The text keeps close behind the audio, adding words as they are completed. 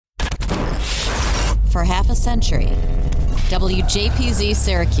For half a century, WJPZ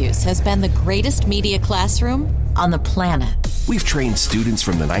Syracuse has been the greatest media classroom on the planet. We've trained students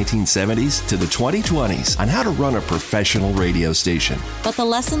from the 1970s to the 2020s on how to run a professional radio station. But the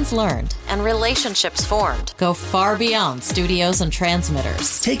lessons learned and relationships formed go far beyond studios and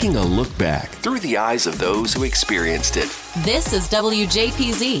transmitters. Taking a look back through the eyes of those who experienced it. This is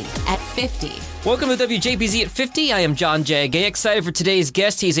WJPZ at 50. Welcome to WJPZ at 50. I am John Jagay. Excited for today's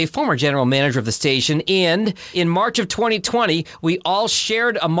guest. He's a former general manager of the station. And in March of 2020, we all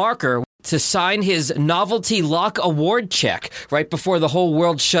shared a marker to sign his Novelty Lock Award check right before the whole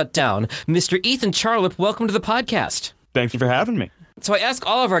world shut down. Mr. Ethan Charlip, welcome to the podcast. Thank you for having me. So I ask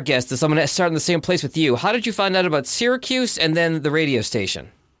all of our guests this. I'm going to start in the same place with you. How did you find out about Syracuse and then the radio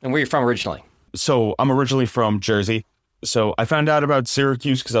station? And where you're from originally? So I'm originally from Jersey. So I found out about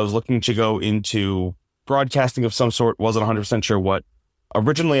Syracuse because I was looking to go into broadcasting of some sort. Wasn't 100% sure what.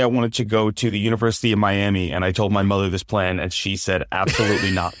 Originally, I wanted to go to the University of Miami, and I told my mother this plan, and she said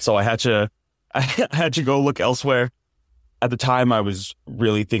absolutely not. So I had to go look elsewhere. At the time, I was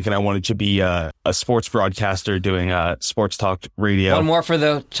really thinking I wanted to be a sports broadcaster doing sports talk radio. One more for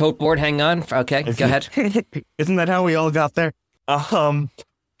the tote board. Hang on. Okay, go ahead. Isn't that how we all got there?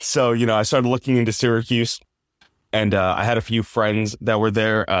 So, I started looking into Syracuse. And I had a few friends that were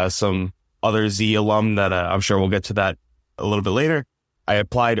there, some other Z alum that I'm sure we'll get to that a little bit later. I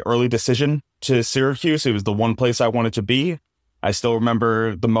applied early decision to Syracuse. It was the one place I wanted to be. I still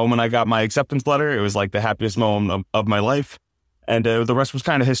remember the moment I got my acceptance letter. It was like the happiest moment of my life. And the rest was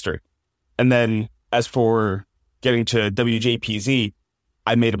kind of history. And then as for getting to WJPZ,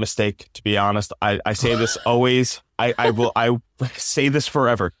 I made a mistake, to be honest. I say this always. I say this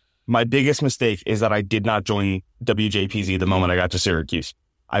forever. My biggest mistake is that I did not join WJPZ the moment I got to Syracuse.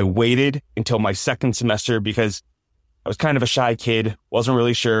 I waited until my second semester because I was kind of a shy kid, wasn't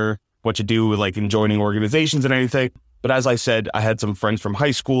really sure what to do like in joining organizations and anything. But as I said, I had some friends from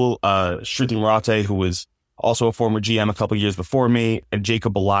high school, Shruti Marate, who was also a former GM a couple years before me, and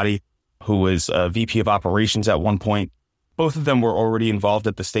Jacob Bellotti, who was VP of operations at one point. Both of them were already involved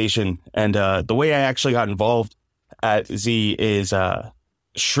at the station. And the way I actually got involved at Z is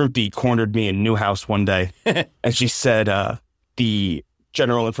Shruti cornered me in Newhouse one day, and she said, the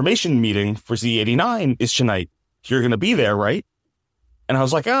general information meeting for Z89 is tonight. You're going to be there, right? And I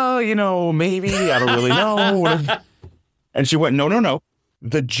was like, oh, maybe. I don't really know. And she went, no.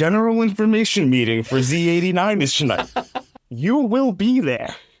 The general information meeting for Z89 is tonight. You will be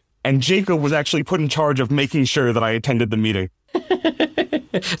there. And Jacob was actually put in charge of making sure that I attended the meeting.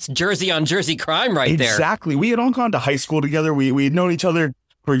 It's Jersey on Jersey crime right there. Exactly. We had all gone to high school together. We had known each other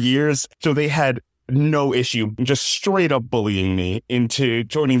for years. So they had no issue just straight up bullying me into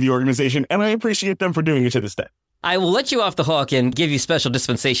joining the organization. And I appreciate them for doing it to this day. I will let you off the hook and give you special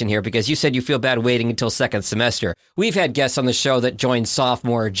dispensation here because you said you feel bad waiting until second semester. We've had guests on the show that joined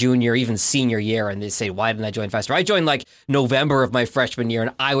sophomore, junior, even senior year, and they say, why didn't I join faster? I joined like November of my freshman year, and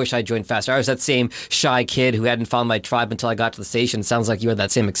I wish I joined faster. I was that same shy kid who hadn't found my tribe until I got to the station. Sounds like you had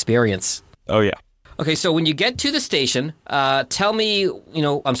that same experience. Oh, yeah. Okay, so when you get to the station, tell me,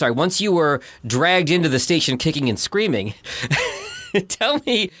 once you were dragged into the station kicking and screaming, tell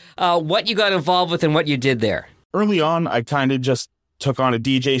me what you got involved with and what you did there. Early on, I kind of just took on a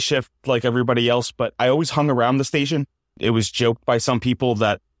DJ shift like everybody else, but I always hung around the station. It was joked by some people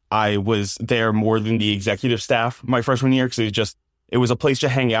that I was there more than the executive staff my freshman year because it was a place to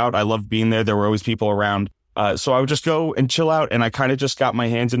hang out. I loved being there. There were always people around. So I would just go and chill out, and I kind of just got my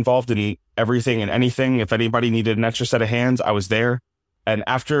hands involved in everything and anything. If anybody needed an extra set of hands, I was there. And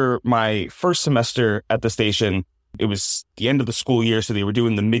after my first semester at the station, it was the end of the school year, so they were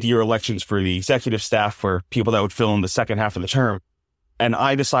doing the mid-year elections for the executive staff for people that would fill in the second half of the term. And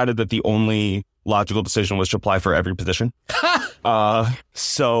I decided that the only logical decision was to apply for every position.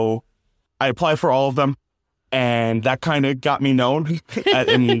 So I applied for all of them, and that kind of got me known.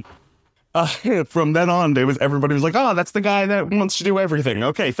 And from then on, everybody was like, oh, that's the guy that wants to do everything.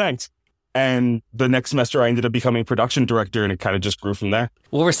 Okay, thanks. And the next semester, I ended up becoming production director, and it kind of just grew from there.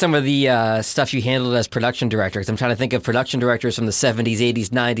 What were some of the stuff you handled as production director? 'Cause I'm trying to think of production directors from the 70s, 80s,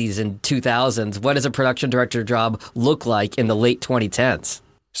 90s, and 2000s. What does a production director job look like in the late 2010s?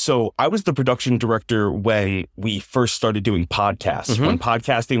 So I was the production director when we first started doing podcasts, when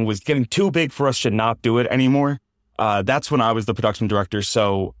podcasting was getting too big for us to not do it anymore. That's when I was the production director.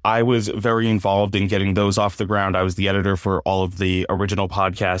 So I was very involved in getting those off the ground. I was the editor for all of the original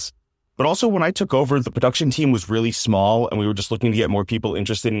podcasts. But also when I took over, the production team was really small and we were just looking to get more people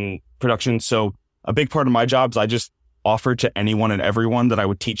interested in production. So a big part of my job is I just offered to anyone and everyone that I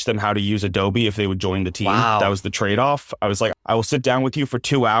would teach them how to use Adobe if they would join the team. Wow. That was the trade-off. I was like, I will sit down with you for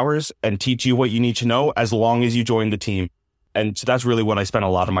 2 hours and teach you what you need to know as long as you join the team. And so that's really what I spent a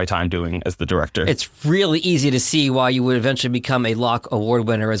lot of my time doing as the director. It's really easy to see why you would eventually become a Locke Award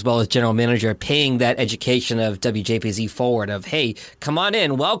winner as well as general manager, paying that education of WJPZ forward of, hey, come on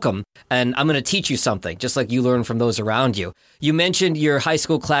in, welcome, and I'm going to teach you something, just like you learn from those around you. You mentioned your high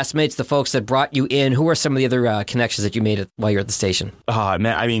school classmates, the folks that brought you in. Who are some of the other connections that you made while you're at the station? Man,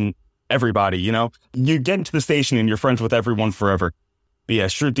 I mean, everybody, you know, you get into the station and you're friends with everyone forever. But yeah,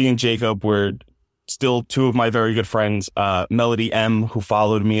 Shruti and Jacob were still two of my very good friends. Melody M, who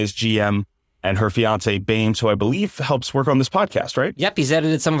followed me as GM, and her fiance, Bames, who I believe helps work on this podcast, right? Yep, he's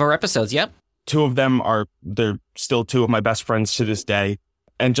edited some of our episodes, yep. Two of them they're still two of my best friends to this day.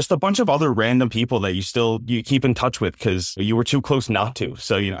 And just a bunch of other random people that you keep in touch with because you were too close not to.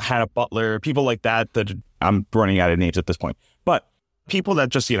 So, you know, Hannah Butler, people like that I'm running out of names at this point. But people that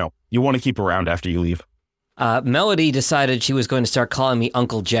just, you know, you want to keep around after you leave. Melody decided she was going to start calling me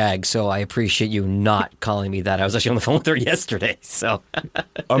Uncle Jag, so I appreciate you not calling me that. I was actually on the phone with her yesterday, so.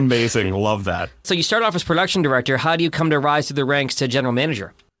 Amazing. Love that. So you start off as production director. How do you come to rise through the ranks to general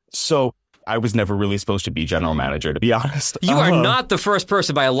manager? So I was never really supposed to be general manager, to be honest. You are not the first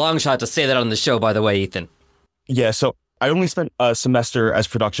person by a long shot to say that on the show, by the way, Ethan. Yeah, so I only spent a semester as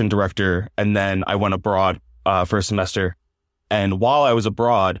production director, and then I went abroad for a semester. And while I was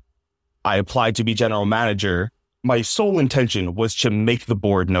abroad, I applied to be general manager. My sole intention was to make the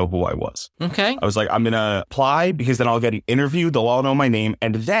board know who I was. Okay. I was like, I'm going to apply because then I'll get an interview. They'll all know my name.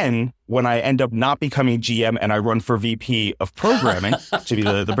 And then when I end up not becoming GM and I run for VP of programming to be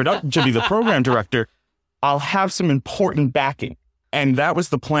the program director, I'll have some important backing. And that was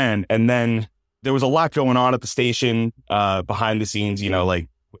the plan. And then there was a lot going on at the station behind the scenes, you know, like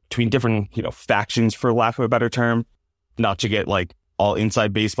between different, you know, factions, for lack of a better term, not to get like all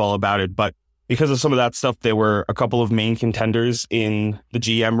inside baseball about it. But because of some of that stuff, there were a couple of main contenders in the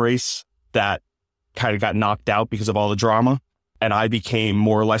GM race that kind of got knocked out because of all the drama. And I became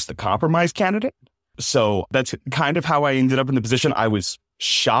more or less the compromise candidate. So that's kind of how I ended up in the position. I was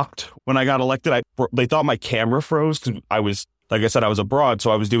shocked when I got elected. They thought my camera froze because I was, like I said, I was abroad. So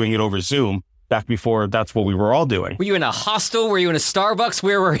I was doing it over Zoom back before that's what we were all doing. Were you in a hostel? Were you in a Starbucks?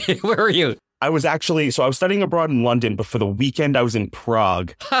 Where were you? Where were you? I was studying abroad in London, but for the weekend, I was in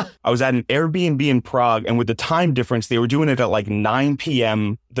Prague. I was at an Airbnb in Prague, and with the time difference, they were doing it at like 9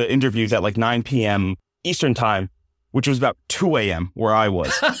 p.m., the interviews at like 9 p.m. Eastern time, which was about 2 a.m. where I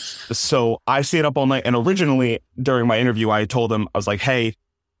was. So I stayed up all night, and originally, during my interview, I told them, I was like, hey,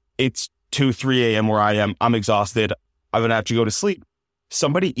 it's 2, 3 a.m. where I am. I'm exhausted. I'm going to have to go to sleep.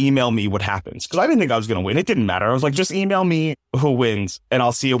 Somebody email me what happens. Because I didn't think I was going to win. It didn't matter. I was like, just email me who wins and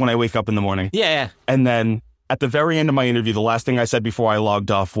I'll see you when I wake up in the morning. Yeah. And then at the very end of my interview, the last thing I said before I logged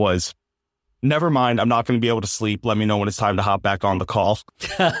off was, never mind, I'm not going to be able to sleep. Let me know when it's time to hop back on the call.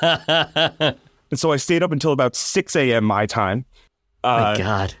 And so I stayed up until about 6 a.m. my time. My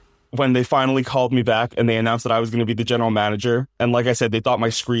God. When they finally called me back and they announced that I was going to be the general manager. And like I said, they thought my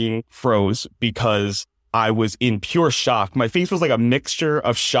screen froze because I was in pure shock. My face was like a mixture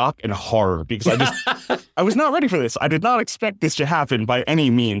of shock and horror because I was not ready for this. I did not expect this to happen by any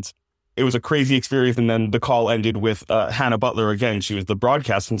means. It was a crazy experience. And then the call ended with Hannah Butler again. She was the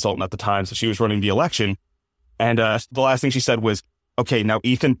broadcast consultant at the time, so she was running the election. And the last thing she said was, okay, now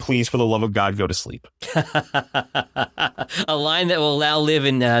Ethan, please, for the love of God, go to sleep. A line that will now live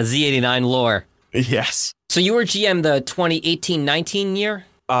in Z89 lore. Yes. So you were GM the 2018-19 year?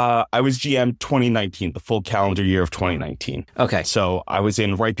 I was GM 2019, the full calendar year of 2019. Okay. So I was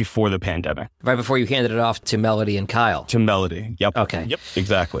in right before the pandemic. Right before you handed it off to Melody and Kyle. To Melody. Yep. Okay. Yep.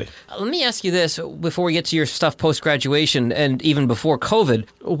 Exactly. Let me ask you this before we get to your stuff post-graduation and even before COVID.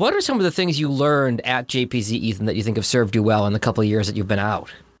 What are some of the things you learned at JPZ, Ethan, that you think have served you well in the couple of years that you've been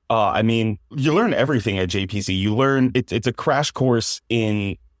out? I mean, you learn everything at JPZ. You learn, it's a crash course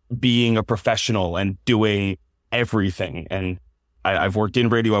in being a professional and doing everything. And I've worked in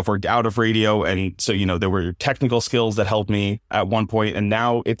radio, I've worked out of radio. And so, you know, there were technical skills that helped me at one point. And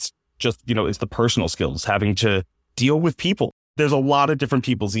now it's just, you know, it's the personal skills, having to deal with people. There's a lot of different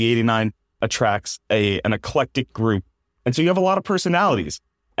people. Z89 attracts an eclectic group. And so you have a lot of personalities.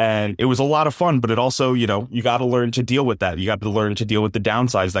 And it was a lot of fun, but it also, you know, you got to learn to deal with that. You got to learn to deal with the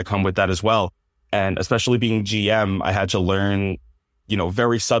downsides that come with that as well. And especially being GM, I had to learn, you know,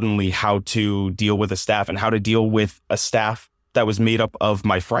 very suddenly how to deal with a staff and how to deal with a staff that was made up of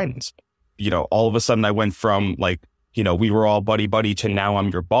my friends. You know, all of a sudden I went from like, you know, we were all buddy to now I'm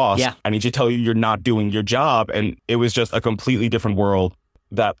your boss. Yeah. I need to tell you, you're not doing your job. And it was just a completely different world.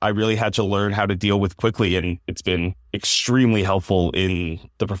 that I really had to learn how to deal with quickly. And it's been extremely helpful in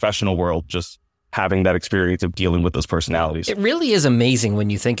the professional world, just having that experience of dealing with those personalities. It really is amazing when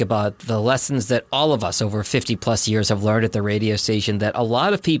you think about the lessons that all of us over 50 plus years have learned at the radio station that a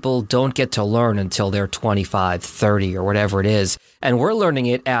lot of people don't get to learn until they're 25, 30 or whatever it is. And we're learning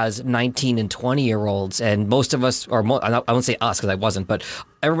it as 19 and 20-year-olds. And most of us, or I won't say us because I wasn't, but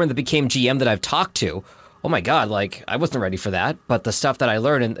everyone that became GM that I've talked to, oh my God, like I wasn't ready for that. But the stuff that I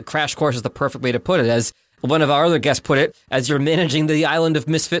learned, and the crash course is the perfect way to put it, as one of our other guests put it, as you're managing the island of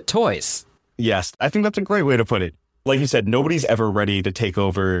misfit toys. Yes, I think that's a great way to put it. Like you said, nobody's ever ready to take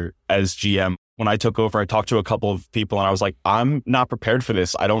over as GM. When I took over, I talked to a couple of people and I was like, I'm not prepared for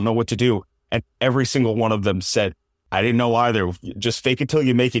this. I don't know what to do. And every single one of them said, I didn't know either. Just fake it till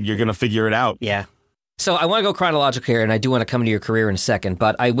you make it. You're going to figure it out. Yeah. So I want to go chronological here, and I do want to come to your career in a second,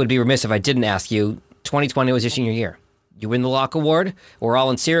 but I would be remiss if I didn't ask you, 2020 was your senior year. You win the Locke Award. We're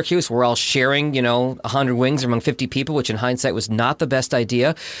all in Syracuse. We're all sharing, 100 wings among 50 people, which in hindsight was not the best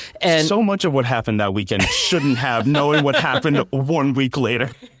idea. And so much of what happened that weekend shouldn't have, knowing what happened 1 week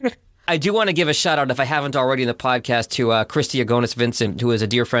later. I do want to give a shout out, if I haven't already in the podcast, to Christy Agonis Vincent, who is a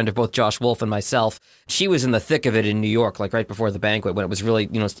dear friend of both Josh Wolf and myself. She was in the thick of it in New York, like right before the banquet when it was really,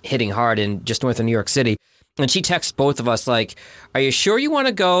 hitting hard in just north of New York City. And she texts both of us like, are you sure you want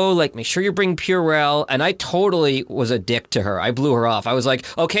to go? Like, make sure you bring Purell. And I totally was a dick to her. I blew her off. I was like,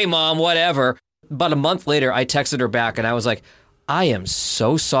 okay, Mom, whatever. About a month later, I texted her back and I was like, I am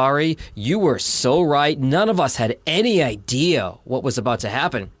so sorry. You were so right. None of us had any idea what was about to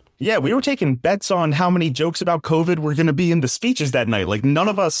happen. Yeah, we were taking bets on how many jokes about COVID were going to be in the speeches that night. Like, none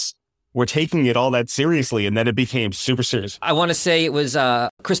of us were taking it all that seriously, and then it became super serious. I want to say it was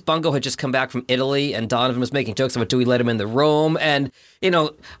Chris Bungo had just come back from Italy, and Donovan was making jokes about, do we let him in the room? And,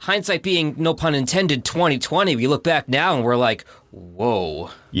 hindsight being, no pun intended, 2020, we look back now and we're like,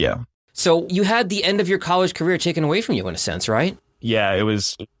 whoa. Yeah. So you had the end of your college career taken away from you in a sense, right? Yeah, it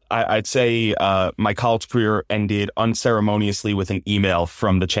was, I'd say my college career ended unceremoniously with an email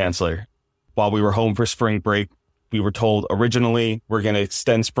from the chancellor. While we were home for spring break, we were told originally we're going to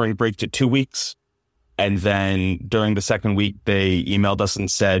extend spring break to 2 weeks. And then during the second week, they emailed us and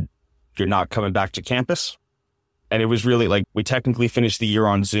said, you're not coming back to campus. And it was really like, we technically finished the year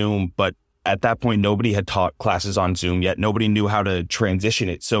on Zoom, but at that point, nobody had taught classes on Zoom yet. Nobody knew how to transition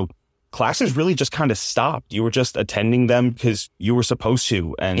it. So classes really just kind of stopped. You were just attending them because you were supposed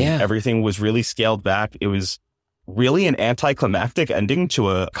to, and everything was really scaled back. It was really an anticlimactic ending to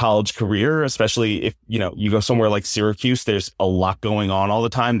a college career, especially if, you go somewhere like Syracuse. There's a lot going on all the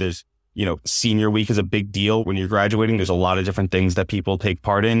time. There's, senior week is a big deal when you're graduating. There's a lot of different things that people take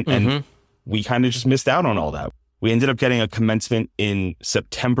part in. And we kind of just missed out on all that. We ended up getting a commencement in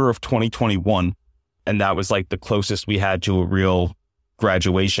September of 2021. And that was like the closest we had to a real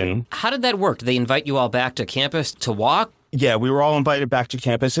graduation. How did that work? Did they invite you all back to campus to walk? Yeah, we were all invited back to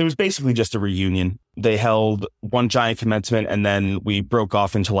campus. It was basically just a reunion. They held one giant commencement and then we broke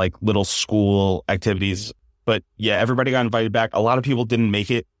off into like little school activities. But yeah, everybody got invited back. A lot of people didn't make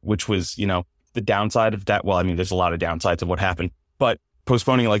it, which was, the downside of that. Well, I mean, there's a lot of downsides of what happened, but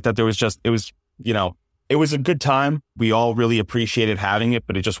postponing it like that, it was a good time. We all really appreciated having it,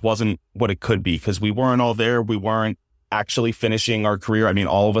 but it just wasn't what it could be because we weren't all there. We weren't actually finishing our career. I mean,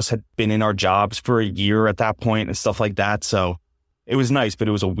 all of us had been in our jobs for a year at that point and stuff like that. So it was nice, but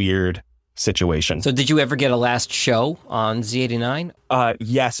it was a weird situation. So did you ever get a last show on Z89?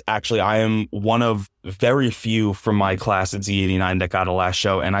 Yes, actually. I am one of very few from my class at Z89 that got a last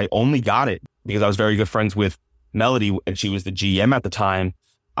show. And I only got it because I was very good friends with Melody and she was the GM at the time.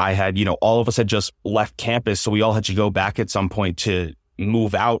 I had, all of us had just left campus. So we all had to go back at some point to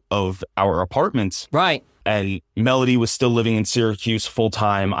move out of our apartments. Right. And Melody was still living in Syracuse full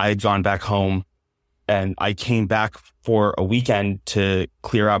time. I had gone back home and I came back for a weekend to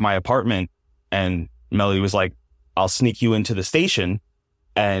clear out my apartment. And Melody was like, I'll sneak you into the station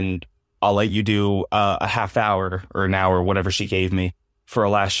and I'll let you do a half hour or an hour, whatever she gave me for a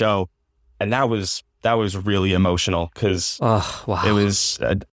last show. And that was really emotional because it was,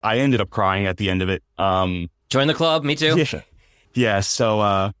 I ended up crying at the end of it. Join the club. Me too. Yeah.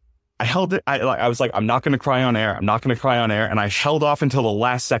 So, I held it. I was like, I'm not going to cry on air. I'm not going to cry on air. And I held off until the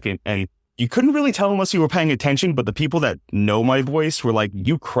last second. And you couldn't really tell unless you were paying attention. But the people that know my voice were like,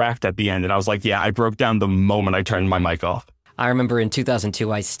 you cracked at the end. And I was like, yeah, I broke down the moment I turned my mic off. I remember in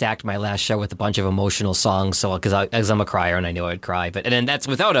 2002, I stacked my last show with a bunch of emotional songs. So because I'm a crier and I knew I'd cry. And then that's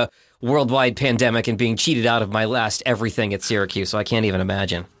without a worldwide pandemic and being cheated out of my last everything at Syracuse. So I can't even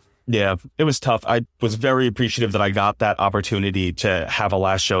imagine. Yeah, it was tough. I was very appreciative that I got that opportunity to have a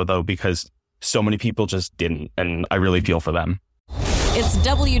last show, though, because so many people just didn't. And I really feel for them. It's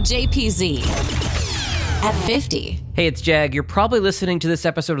WJPZ at 50. Hey, it's Jag. You're probably listening to this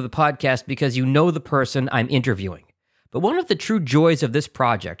episode of the podcast because you know the person I'm interviewing. But one of the true joys of this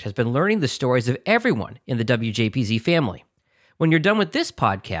project has been learning the stories of everyone in the WJPZ family. When you're done with this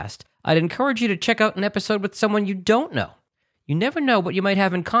podcast, I'd encourage you to check out an episode with someone you don't know. You never know what you might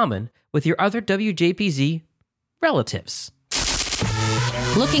have in common with your other WJPZ relatives.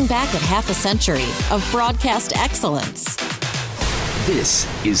 Looking back at half a century of broadcast excellence. This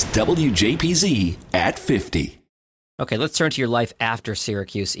is WJPZ at 50. Okay, let's turn to your life after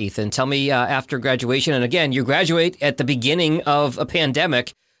Syracuse, Ethan. Tell me after graduation, and again, you graduate at the beginning of a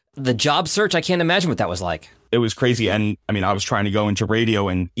pandemic. The job search, I can't imagine what that was like. It was crazy. And I mean, I was trying to go into radio,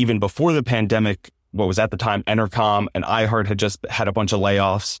 and even before the pandemic, what was at the time, Entercom and iHeart had just had a bunch of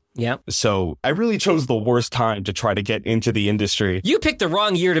layoffs. Yeah. So I really chose the worst time to try to get into the industry. You picked the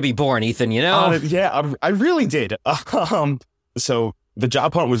wrong year to be born, Ethan, you know? Yeah, I really did. So the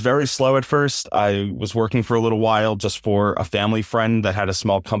job hunt was very slow at first. I was working for a little while just for a family friend that had a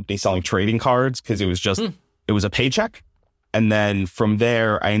small company selling trading cards because it was just, it was a paycheck. And then from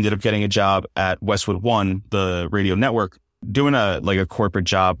there, I ended up getting a job at Westwood One, the radio network, doing a corporate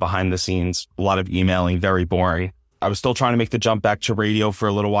job behind the scenes, a lot of emailing, very boring. I was still trying to make the jump back to radio for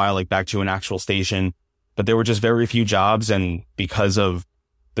a little while, like back to an actual station, but there were just very few jobs. And because of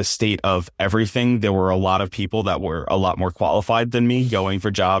the state of everything, there were a lot of people that were a lot more qualified than me going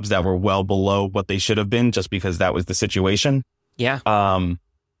for jobs that were well below what they should have been just because that was the situation. Yeah. And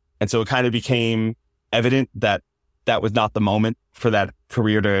so it kind of became evident that that was not the moment for that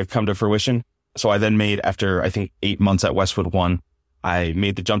career to come to fruition. So I then made, after I think 8 months at Westwood One, I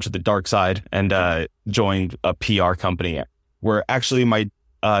made the jump to the dark side and joined a PR company where actually my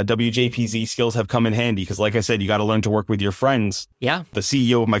WJPZ skills have come in handy because, like I said, you got to learn to work with your friends. Yeah. The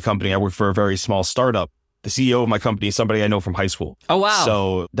CEO of my company, I work for a very small startup. The CEO of my company is somebody I know from high school. Oh, wow.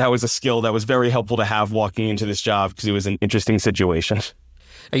 So that was a skill that was very helpful to have walking into this job because it was an interesting situation.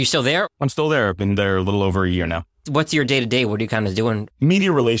 Are you still there? I'm still there. I've been there a little over a year now. What's your day-to-day? What are you kind of doing?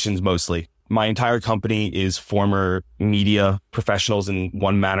 Media relations mostly. My entire company is former media professionals in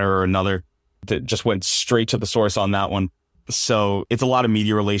one manner or another that just went straight to the source on that one. So it's a lot of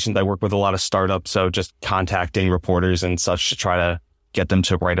media relations. I work with a lot of startups. So just contacting reporters and such to try to get them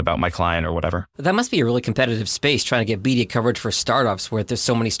to write about my client or whatever. That must be a really competitive space, trying to get media coverage for startups where there's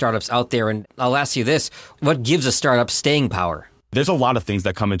so many startups out there. And I'll ask you this, what gives a startup staying power? There's a lot of things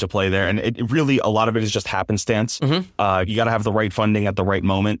that come into play there. And it really, a lot of it is just happenstance. Mm-hmm. You got to have the right funding at the right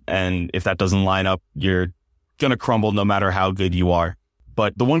moment. And if that doesn't line up, you're going to crumble no matter how good you are.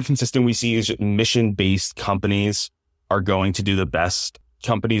 But the one consistent we see is mission-based companies are going to do the best.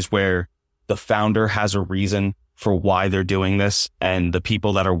 Companies where the founder has a reason for why they're doing this and the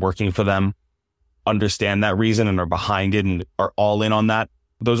people that are working for them understand that reason and are behind it and are all in on that.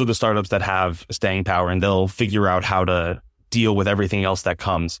 Those are the startups that have staying power and they'll figure out how to deal with everything else that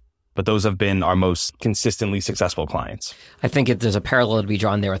comes. But those have been our most consistently successful clients. I think there's a parallel to be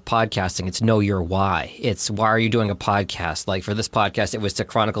drawn there with podcasting. It's know your why. It's why are you doing a podcast? Like for this podcast, it was to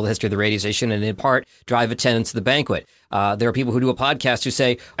chronicle the history of the radio station and in part drive attendance to the banquet. There are people who do a podcast who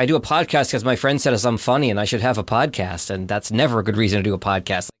say, I do a podcast because my friend said I'm funny and I should have a podcast. And that's never a good reason to do a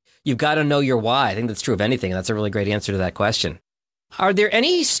podcast. You've got to know your why. I think that's true of anything. And that's a really great answer to that question. Are there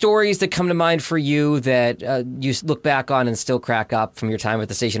any stories that come to mind for you that you look back on and still crack up from your time at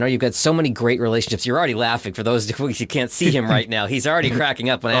the station? You've got so many great relationships. You're already laughing. For those who you can't see him right now, he's already cracking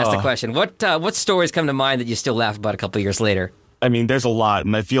up when I ask the question. What stories come to mind that you still laugh about a couple of years later? I mean, there's a lot.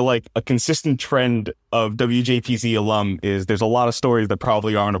 And I feel like a consistent trend of WJPZ alum is there's a lot of stories that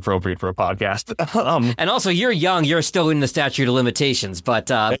probably aren't appropriate for a podcast. And also, you're young. You're still in the statute of limitations.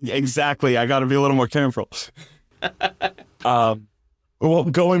 But exactly. I got to be a little more careful. Well,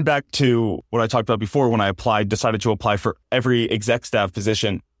 going back to what I talked about before, when I decided to apply for every exec staff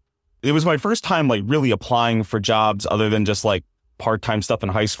position, it was my first time really applying for jobs other than just part-time stuff in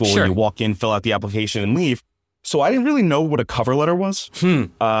high school Sure. where you walk in, fill out the application and leave. So I didn't really know what a cover letter was.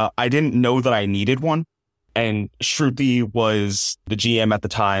 I didn't know that I needed one. And Shruti was the GM at the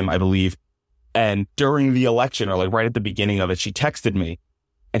time, I believe. And during the election or right at the beginning of it, she texted me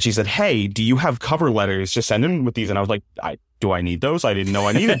and she said, hey, do you have cover letters? Just send in with these. And I was like, do I need those? I didn't know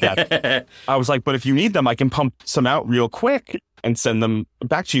I needed that. I was like, but if you need them, I can pump some out real quick and send them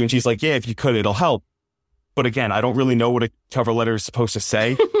back to you. And she's like, yeah, if you could, it'll help. But again, I don't really know what a cover letter is supposed to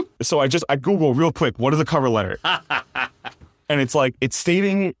say. So I Google real quick, what is a cover letter? And it's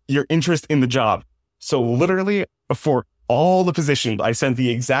stating your interest in the job. So literally for all the positions, I sent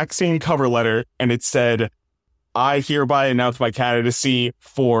the exact same cover letter and it said, I hereby announce my candidacy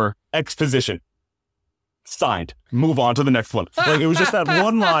for X position. signed. Move on to the next one. Like, it was just that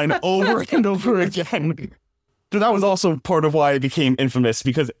one line over and over again. So that was also part of why I became infamous,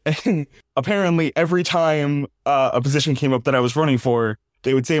 because apparently every time a position came up that I was running for,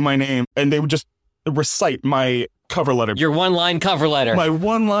 they would say my name and they would just recite my cover letter. Your one-line cover letter. My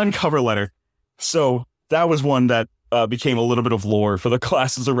one-line cover letter. So that was one that became a little bit of lore for the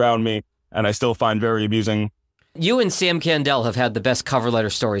classes around me, and I still find very amusing. You and Sam Candell have had the best cover letter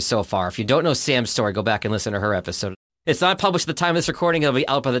stories so far. If you don't know Sam's story, go back and listen to her episode. It's not published at the time of this recording. It'll be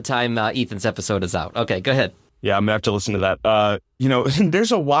out by the time Ethan's episode is out. Okay, go ahead. Yeah, I'm going to have to listen to that.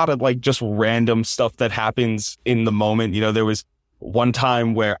 There's a lot of like just random stuff that happens in the moment. There was one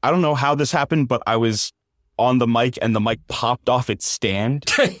time where I don't know how this happened, but I was on the mic and the mic popped off its stand.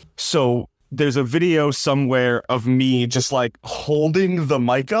 So there's a video somewhere of me just like holding the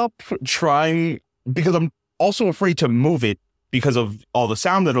mic up, because I'm also afraid to move it because of all the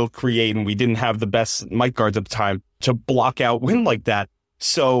sound that it'll create. And we didn't have the best mic guards at the time to block out wind like that.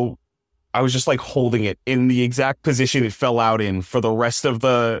 So I was just like holding it in the exact position it fell out in for the rest of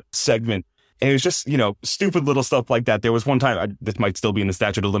the segment. And it was just, stupid little stuff like that. There was one time, this might still be in the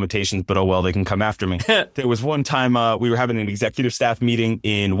statute of limitations, but oh well, they can come after me. There was one time we were having an executive staff meeting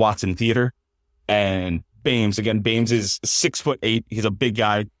in Watson Theater, and Bames is 6'8". He's a big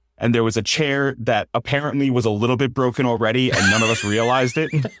guy. And there was a chair that apparently was a little bit broken already, and none of us realized it.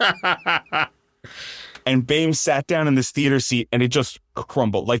 And Bames sat down in this theater seat, and it just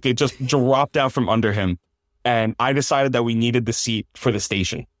crumbled. Like, it just dropped out from under him. And I decided that we needed the seat for the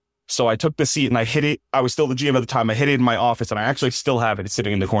station. So I took the seat and I hid it. I was still the GM at the time. I hid it in my office, and I actually still have it. It's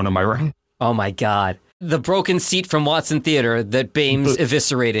sitting in the corner of my room. Oh, my God. The broken seat from Watson Theater that Bames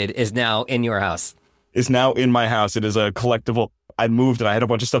eviscerated is now in your house. Is now in my house. It is a collectible. I moved and I had a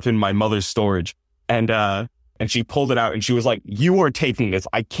bunch of stuff in my mother's storage. And she pulled it out and she was like, "You are taking this.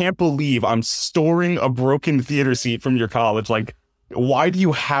 I can't believe I'm storing a broken theater seat from your college. Like, why do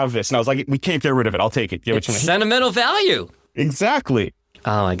you have this?" And I was like, "We can't get rid of it. I'll take it. Give it to me." Sentimental value. Exactly.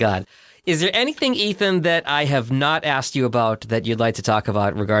 Oh, my God. Is there anything, Ethan, that I have not asked you about that you'd like to talk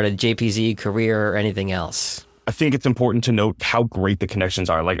about regarding JPZ, career, or anything else? I think it's important to note how great the connections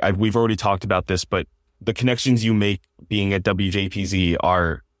are. Like, we've already talked about this, but the connections you make being at WJPZ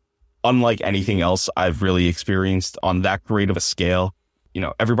are unlike anything else I've really experienced on that great of a scale.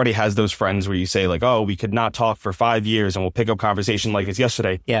 Everybody has those friends where you say like, "Oh, we could not talk for 5 years and we'll pick up conversation like it's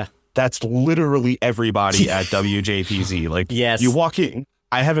yesterday." Yeah. That's literally everybody at WJPZ. Like, yes. You walk in.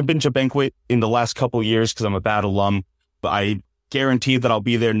 I haven't been to banquet in the last couple of years because I'm a bad alum, but I guarantee that I'll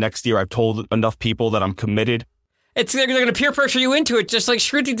be there next year. I've told enough people that I'm committed. They're going to peer pressure you into it, just like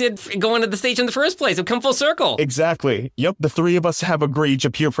Shruti did going to the stage in the first place. It'll come full circle. Exactly. Yep. The three of us have agreed to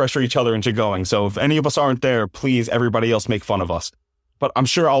peer pressure each other into going. So if any of us aren't there, please, everybody else make fun of us. But I'm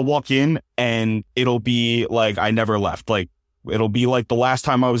sure I'll walk in and it'll be like I never left. Like, it'll be like the last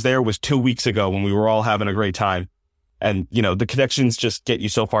time I was there was 2 weeks ago when we were all having a great time. And, the connections just get you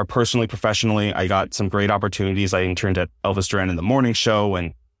so far personally, professionally. I got some great opportunities. I interned at Elvis Duran in the morning show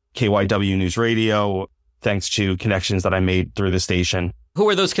and KYW News Radio, thanks to connections that I made through the station. Who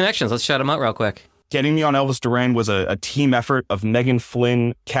were those connections? Let's shout them out real quick. Getting me on Elvis Duran was a team effort of Megan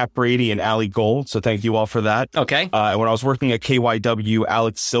Flynn, Kat Brady, and Allie Gold. So thank you all for that. Okay. When I was working at KYW,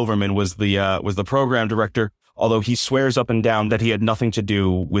 Alex Silverman was the program director, although he swears up and down that he had nothing to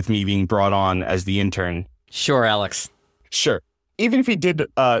do with me being brought on as the intern. Sure, Alex. Sure. Even if he did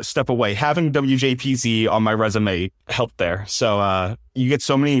step away, having WJPZ on my resume helped there. So you get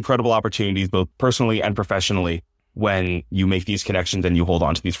so many incredible opportunities, both personally and professionally, when you make these connections and you hold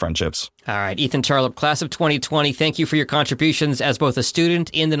on to these friendships. All right, Ethan Charlip, class of 2020, thank you for your contributions as both a student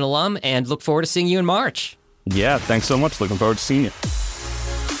and an alum, and look forward to seeing you in March. Yeah, thanks so much. Looking forward to seeing you.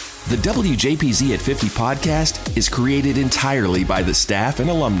 The WJPZ at 50 podcast is created entirely by the staff and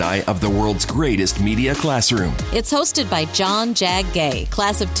alumni of the world's greatest media classroom. It's hosted by John Jag Gay,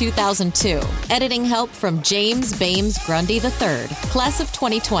 class of 2002. Editing help from James Bames Grundy III, class of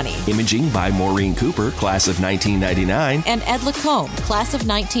 2020. Imaging by Maureen Cooper, class of 1999. And Ed Lacombe, class of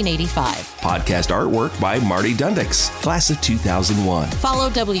 1985. Podcast artwork by Marty Dundix, class of 2001. Follow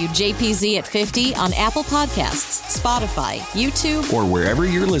WJPZ at 50 on Apple Podcasts, Spotify, YouTube, or wherever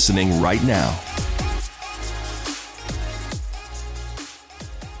you're listening right now.